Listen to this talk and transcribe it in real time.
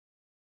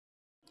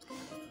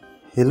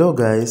Hello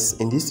guys,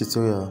 in this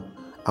tutorial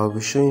I will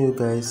be showing you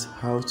guys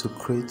how to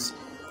create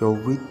your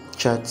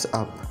Wechat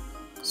app.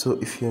 So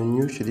if you're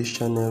new to this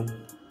channel,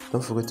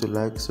 don't forget to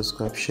like,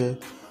 subscribe, share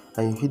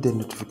and you hit the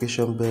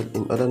notification bell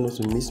in order not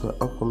to miss my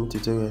upcoming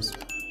tutorials.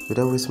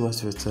 Without wasting much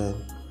of your time,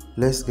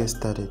 let's get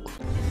started.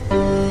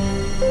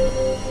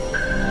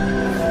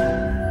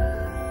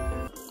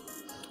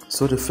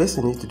 So the first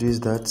thing you need to do is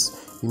that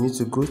you need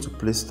to go to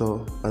Play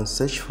Store and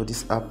search for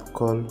this app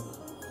called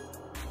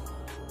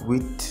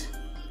Wechat.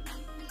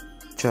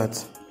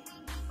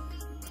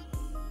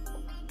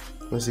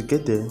 Once you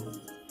get there,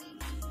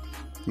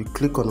 you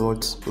click on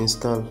what?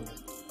 Install.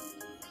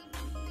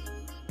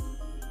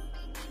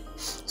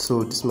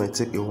 So this might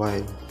take a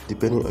while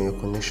depending on your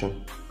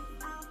connection.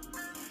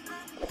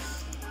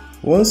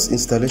 Once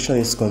installation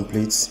is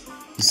complete,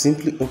 you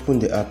simply open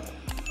the app.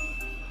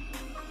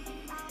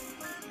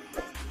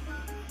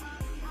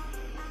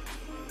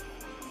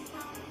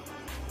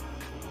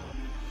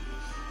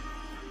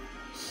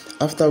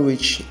 After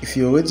which, if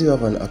you already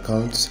have an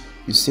account,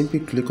 you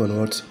simply click on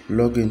what?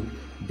 Login.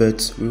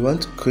 But we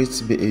want to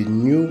create a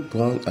new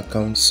brown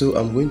account, so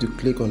I'm going to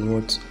click on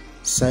what?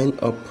 Sign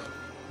up.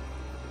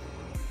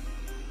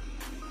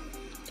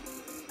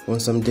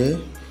 Once I'm there,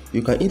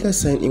 you can either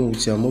sign in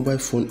with your mobile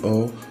phone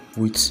or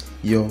with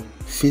your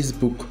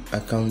Facebook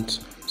account.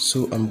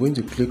 So I'm going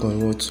to click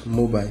on what?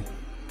 Mobile.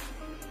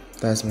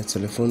 That's my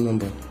telephone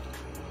number.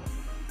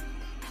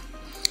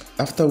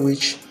 After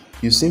which,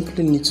 you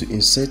simply need to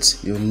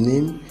insert your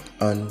name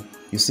and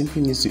you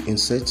simply need to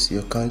insert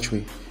your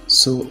country.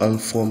 So I'm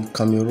from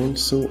Cameroon,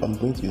 so I'm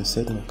going to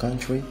insert my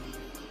country,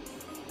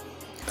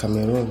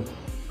 Cameroon.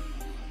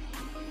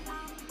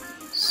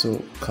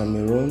 So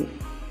Cameroon,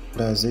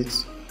 that's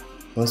it.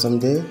 Once I'm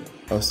there,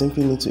 I'll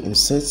simply need to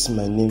insert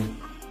my name.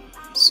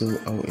 So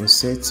I'll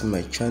insert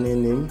my channel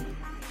name,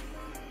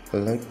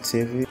 like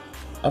TV.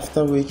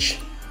 After which,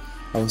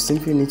 I'll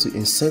simply need to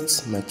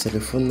insert my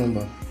telephone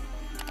number.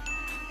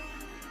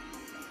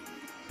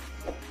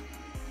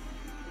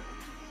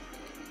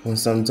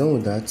 Once I'm done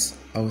with that,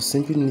 I will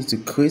simply need to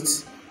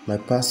create my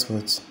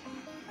password.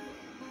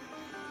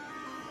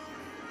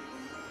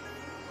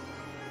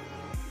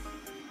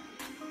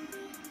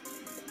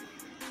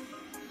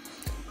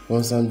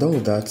 Once I'm done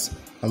with that,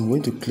 I'm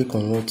going to click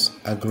on what?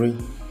 Agree.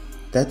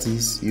 That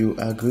is, you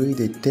agree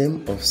the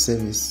term of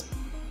service.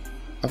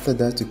 After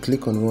that, you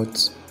click on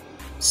what?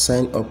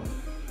 Sign up.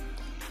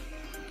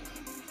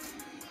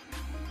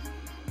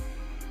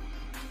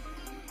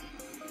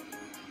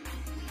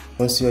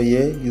 Once you're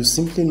here, you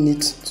simply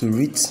need to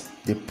read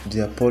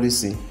their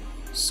policy.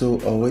 So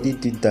I already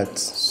did that.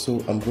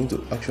 So I'm going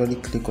to actually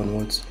click on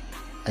what?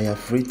 I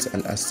have read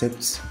and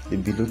accept the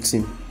below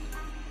theme.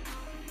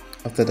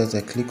 After that, I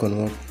click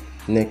on what?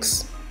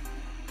 Next.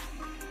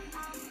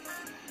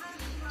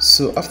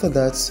 So after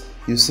that,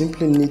 you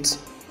simply need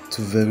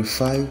to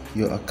verify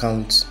your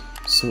account.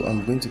 So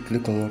I'm going to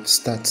click on what?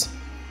 Start.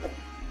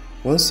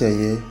 Once you're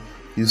here,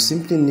 you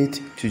simply need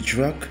to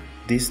drag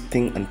this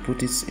thing and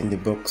put it in the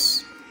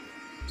box.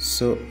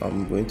 So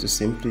I'm going to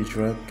simply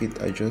drag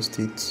it, adjust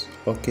it.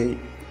 Okay,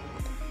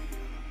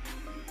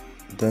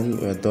 then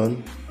we're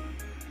done.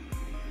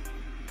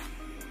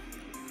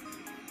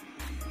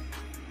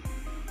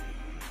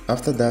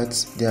 After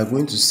that, they are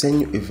going to send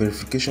you a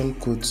verification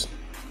code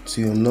to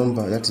your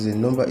number, that is the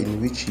number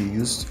in which you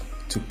used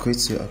to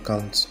create your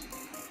account.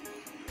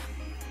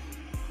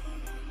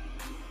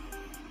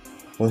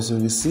 Once you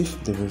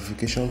receive the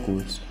verification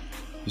code,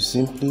 you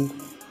simply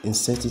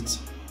insert it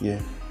here.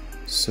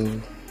 So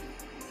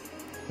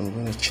I'm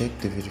going to check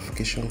the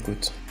verification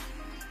code.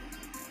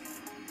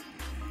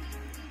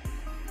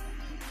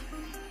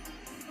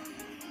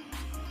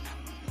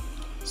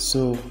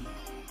 So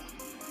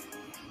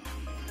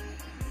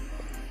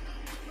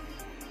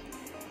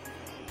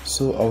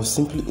I'll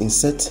simply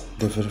insert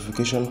the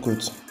verification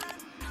code.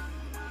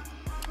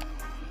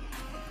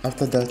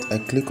 After that, I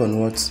click on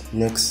what?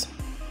 Next.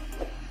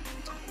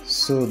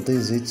 So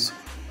this is it.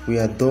 We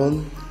are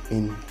done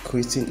in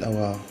creating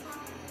our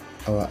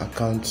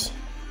account.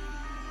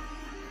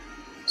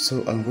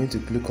 So I'm going to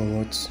click on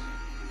what?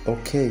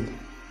 Okay.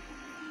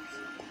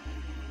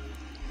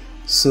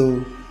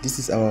 So this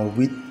is our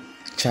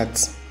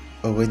Wechat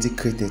already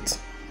created.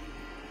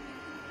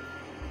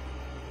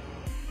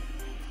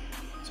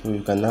 So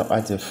you can now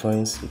add your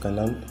friends. You can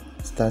now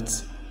start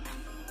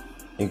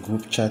a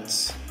group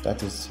chat.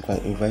 That is, you can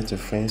invite your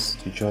friends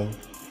to join.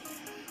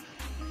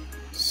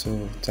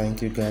 So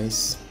thank you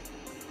guys.